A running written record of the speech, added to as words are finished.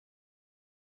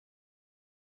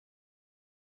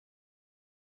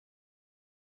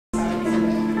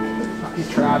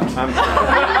trapped. I'm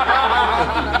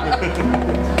trapped.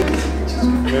 Just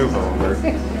move over.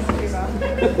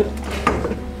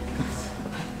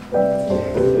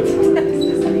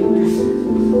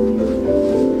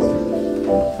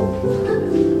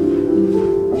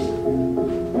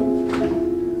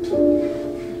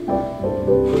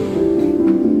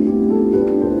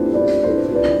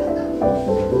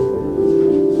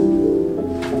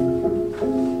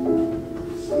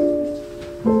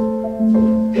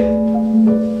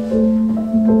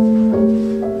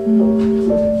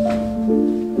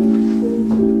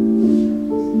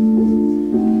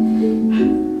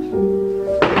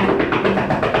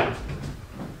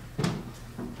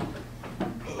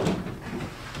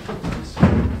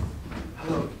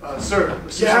 Sir,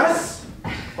 Yes?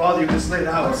 bother you this late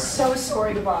hour. I'm so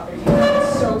sorry to bother you.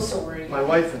 I'm so sorry. My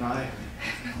wife and I.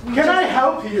 Can I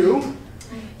help you?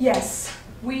 Yes,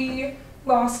 we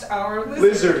lost our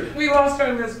Lizard. We lost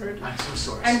our lizard. I'm so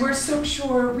sorry. And we're so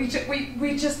sure. We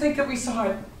just think that we saw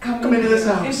it Come into this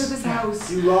house. Into this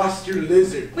house. You lost your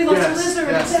lizard. We lost Yes, a lizard.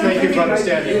 yes, Exactly. thank you for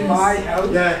understanding. In my house?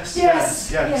 Yes,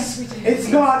 Yes. yes, Yes, we did. It's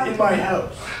not in my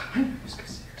house.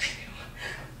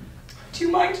 Do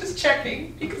you mind just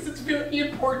checking? Because it's really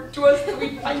important to us that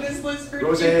we find this lizard.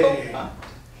 Rose.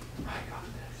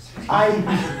 I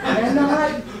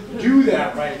cannot do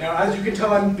that right now. As you can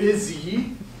tell, I'm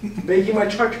busy making my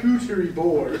charcuterie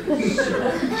board.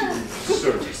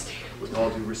 Sir, with all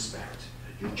due respect,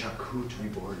 your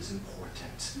charcuterie board is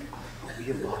important. We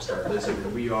have lost our lizard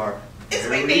and we are It's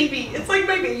my baby. It's like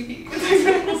my baby. It's like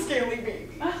my little scaly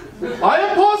baby. I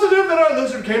am positive that our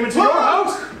lizard came into your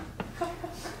house.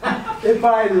 If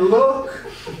I look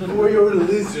for your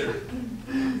lizard,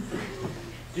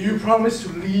 do you promise to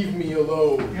leave me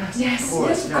alone? Yes, Of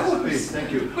course, yes, of course. please,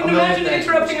 thank you. Couldn't imagine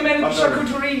interrupting a man with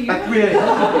charcuterie. At 3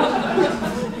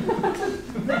 a.m.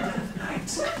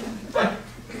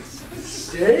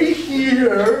 Stay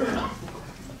here.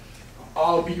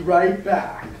 I'll be right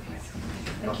back.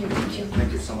 Thank you, thank you.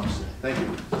 Thank you so much, sir. Thank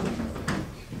you.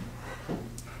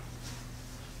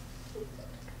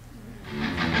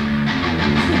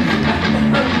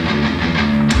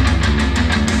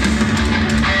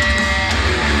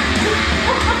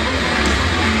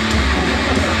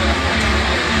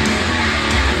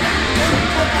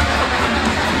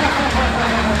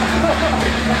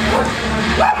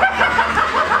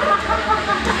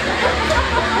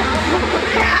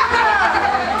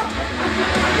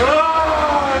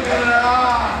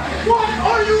 What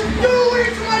are you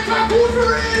doing to my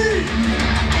charcuterie?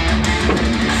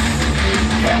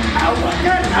 Get out!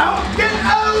 Get out! Get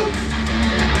out!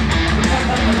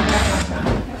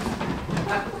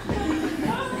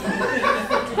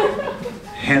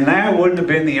 And that wouldn't have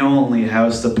been the only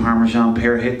house the Parmesan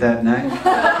pair hit that night.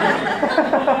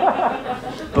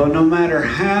 But no matter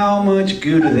how much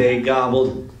Gouda they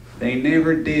gobbled, they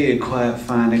never did quite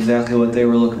find exactly what they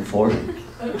were looking for.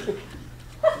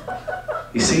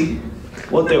 You see,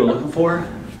 what they were looking for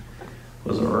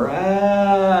was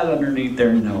right underneath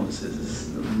their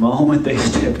noses the moment they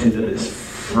stepped into this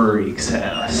freak's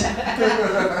house.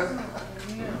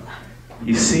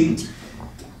 You see,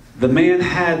 the man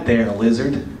had their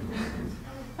lizard,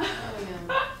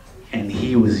 and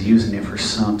he was using it for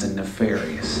something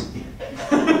nefarious.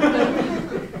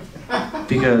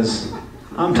 Because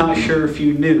I'm not sure if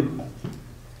you knew,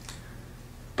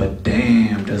 but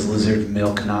damn does lizard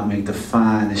milk not make the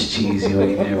finest cheese you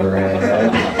ain't never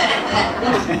had.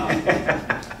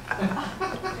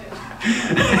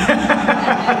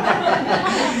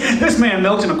 This man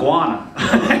milked an iguana.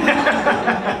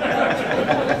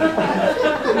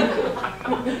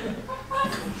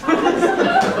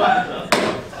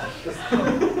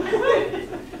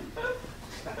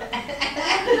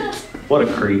 What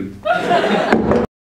a creep.